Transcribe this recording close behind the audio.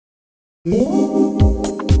What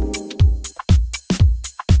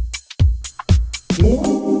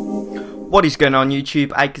is going on YouTube?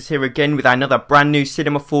 Acrez here again with another brand new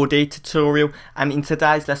Cinema 4D tutorial, and in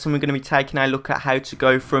today's lesson we're going to be taking a look at how to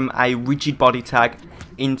go from a rigid body tag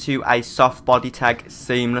into a soft body tag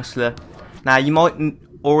seamlessly. Now you might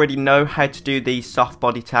already know how to do the soft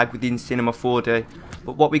body tag within Cinema 4D,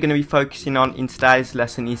 but what we're going to be focusing on in today's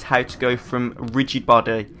lesson is how to go from rigid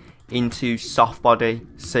body into soft body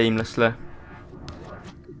seamlessly,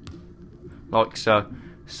 like so.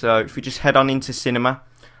 So if we just head on into Cinema,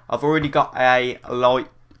 I've already got a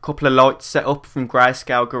couple of lights set up from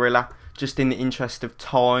Grayscale Gorilla, just in the interest of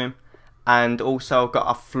time, and also I've got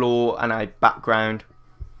a floor and a background.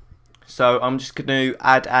 So I'm just going to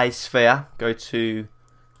add a sphere. Go to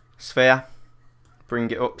sphere, bring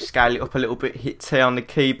it up, scale it up a little bit, hit T on the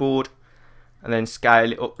keyboard, and then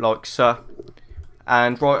scale it up like so.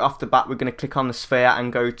 And right off the bat we're going to click on the sphere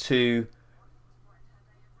and go to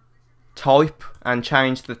type and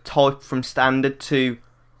change the type from standard to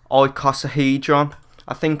icosahedron.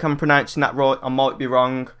 I think I'm pronouncing that right, I might be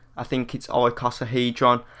wrong. I think it's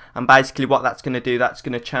icosahedron, and basically what that's going to do, that's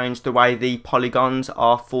going to change the way the polygons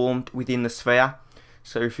are formed within the sphere.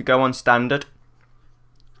 So if you go on standard,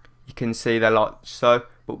 you can see they're like so,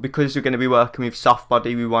 but because we're going to be working with soft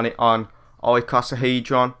body, we want it on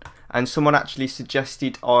icosahedron. And someone actually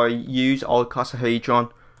suggested I use icosahedron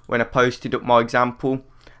when I posted up my example,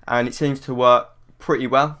 and it seems to work pretty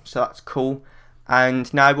well, so that's cool.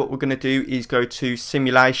 And now what we're going to do is go to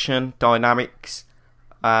simulation, dynamics,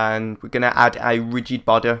 and we're going to add a rigid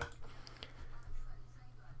body.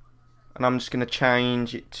 And I'm just going to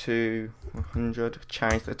change it to 100,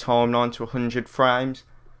 change the timeline to 100 frames.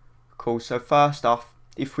 Cool. So first off,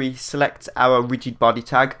 if we select our rigid body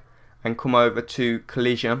tag and come over to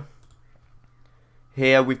collision,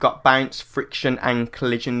 here we've got bounce, friction and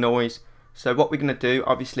collision noise. So what we're going to do,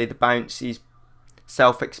 obviously the bounce is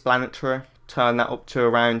self-explanatory. Turn that up to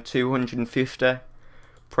around 250,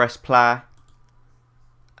 press play,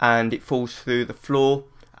 and it falls through the floor,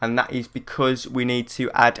 and that is because we need to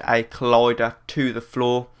add a collider to the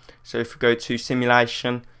floor. So if we go to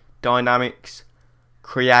simulation, dynamics,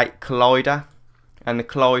 create collider, and the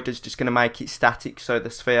collider is just going to make it static so the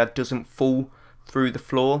sphere doesn't fall through the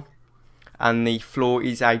floor, and the floor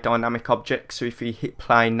is a dynamic object. So if we hit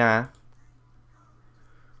play now,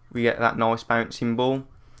 we get that nice bouncing ball.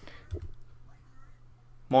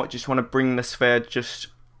 Might just want to bring the sphere just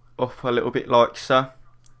up a little bit like so,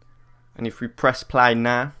 and if we press play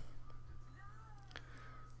now,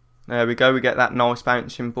 there we go, we get that nice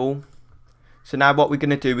bouncing ball. So now what we're going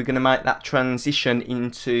to do, we're going to make that transition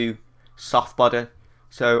into soft body.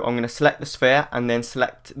 So I'm going to select the sphere and then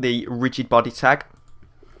select the rigid body tag.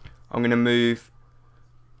 I'm going to move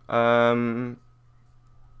to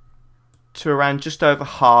around just over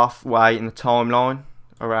halfway in the timeline,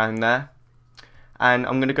 around there. And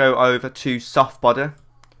I'm going to go over to soft body,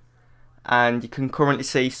 and you can currently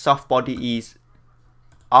see soft body is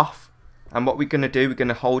off. And what we're going to do, we're going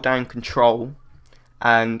to hold down control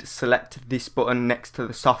and select this button next to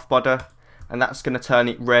the soft body, and that's going to turn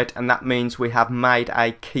it red, and that means we have made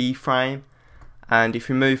a keyframe. And if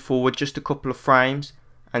we move forward just a couple of frames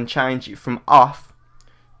and change it from off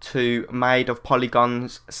to made of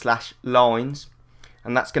polygons / lines,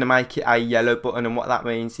 and that's going to make it a yellow button, and what that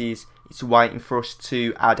means is it's waiting for us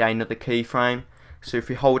to add another keyframe. So if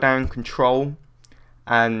we hold down control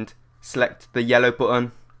and select the yellow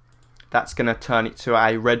button, that's going to turn it to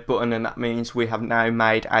a red button, and that means we have now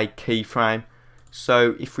made a keyframe.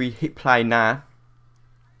 So if we hit play now,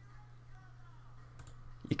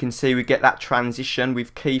 you can see we get that transition.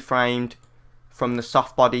 We've keyframed from the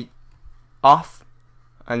soft body off,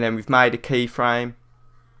 and then we've made a keyframe,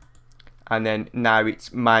 and then now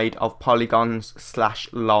it's made of polygons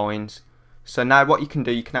 / lines. So now what you can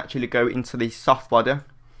do, you can actually go into the soft body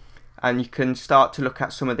and you can start to look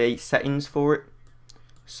at some of the settings for it.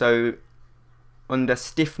 So under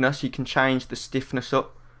stiffness, you can change the stiffness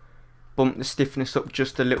up, bump the stiffness up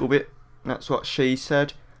just a little bit. That's what she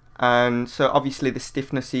said. And so obviously the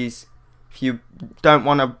stiffness is, if you don't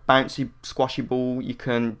want a bouncy squashy ball, you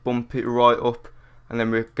can bump it right up, and then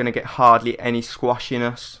we're going to get hardly any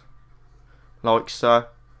squashiness, like so.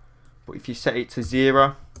 But if you set it to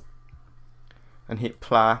 0 and hit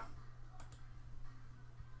play,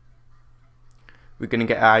 we're going to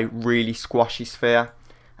get a really squashy sphere.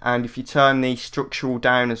 And if you turn the structural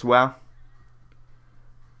down as well,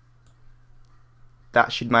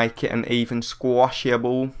 that should make it an even squashier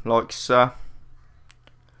ball, like so.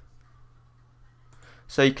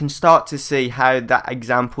 So you can start to see how that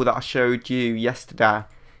example that I showed you yesterday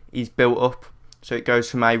is built up. So it goes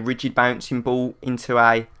from a rigid bouncing ball into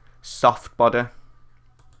a soft body.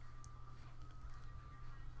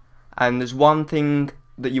 And there's one thing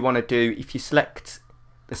that you want to do if you select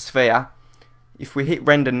the sphere. If we hit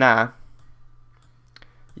render now,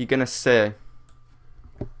 you're going to see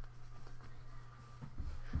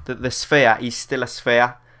that the sphere is still a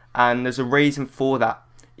sphere, and there's a reason for that.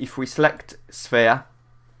 If we select sphere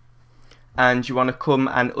and you want to come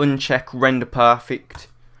and uncheck render perfect,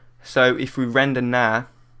 so if we render now,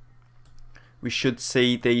 we should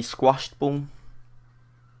see the squashed ball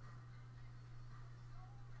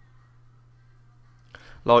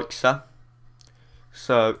like so.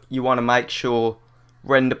 So you want to make sure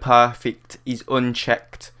render perfect is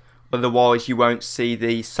unchecked, otherwise you won't see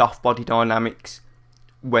the soft body dynamics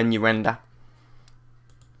when you render.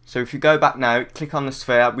 So if you go back now, click on the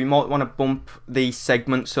sphere, we might want to bump the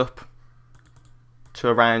segments up to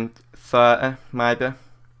around 30 maybe,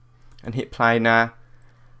 and hit play now.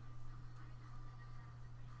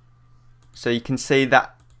 So you can see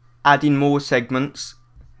that adding more segments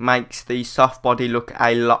makes the soft body look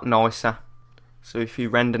a lot nicer. So if you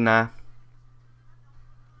render now,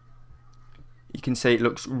 you can see it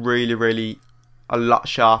looks really a lot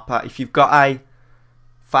sharper. If you've got a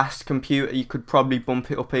fast computer, you could probably bump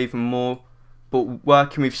it up even more, but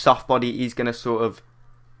working with soft body is going to sort of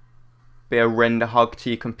be a render hog to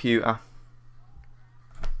your computer.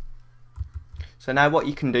 So now what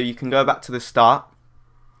you can do, you can go back to the start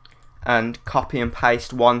and copy and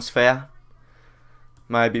paste one sphere,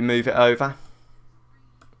 maybe move it over,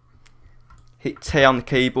 hit T on the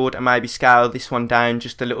keyboard and maybe scale this one down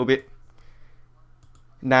just a little bit.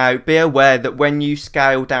 Now be aware that when you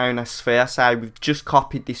scale down a sphere, say we've just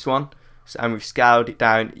copied this one and we've scaled it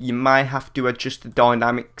down, you may have to adjust the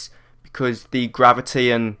dynamics because the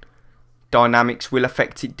gravity and dynamics will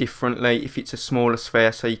affect it differently if it's a smaller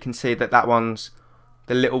sphere. So you can see that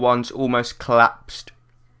the little one's almost collapsed.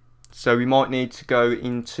 So we might need to go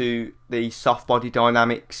into the soft body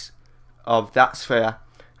dynamics of that sphere,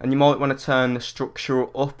 and you might want to turn the structure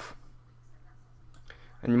up,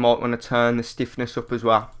 and you might want to turn the stiffness up as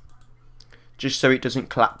well, just so it doesn't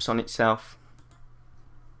collapse on itself.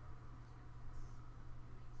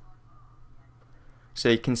 So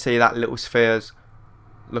you can see that little sphere's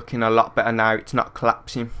looking a lot better now, it's not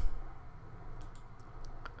collapsing.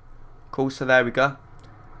 Cool, so there we go.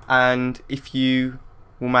 And if you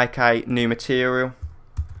will make a new material,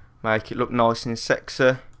 make it look nice and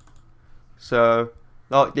sexy. So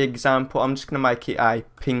like the example, I'm just going to make it a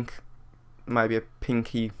pink, maybe a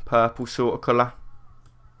pinky purple sort of colour,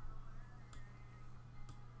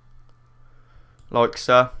 like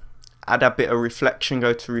so. Add a bit of reflection,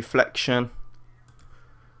 go to reflection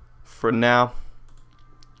for now,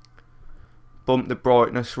 bump the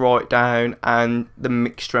brightness right down and the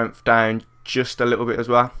mix strength down just a little bit as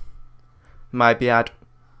well, maybe add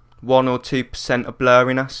 1 or 2% of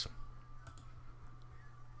blurriness.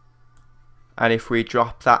 And if we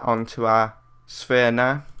drop that onto our sphere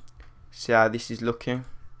now, see how this is looking.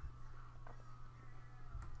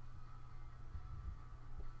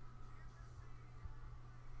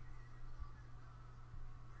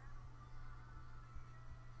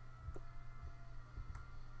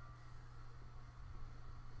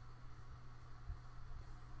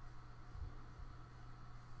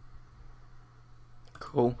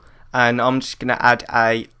 Cool. And I'm just going to add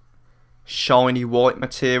a shiny white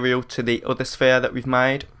material to the other sphere that we've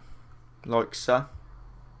made, like so.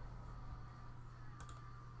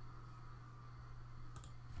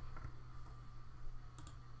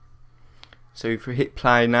 So if we hit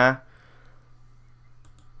play now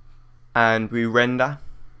and we render,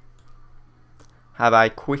 have a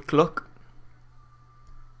quick look.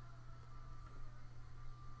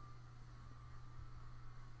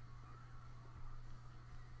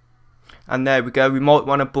 And there we go. We might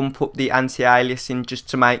want to bump up the anti-aliasing just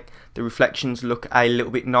to make the reflections look a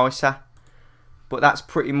little bit nicer. But that's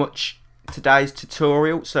pretty much today's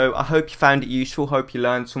tutorial. So I hope you found it useful, hope you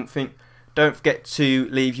learned something. Don't forget to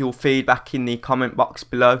leave your feedback in the comment box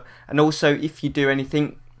below. And also, if you do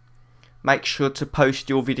anything, make sure to post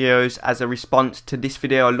your videos as a response to this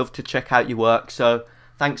video. I'd love to check out your work. So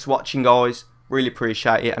thanks for watching, guys. Really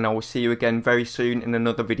appreciate it. And I will see you again very soon in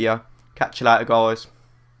another video. Catch you later, guys.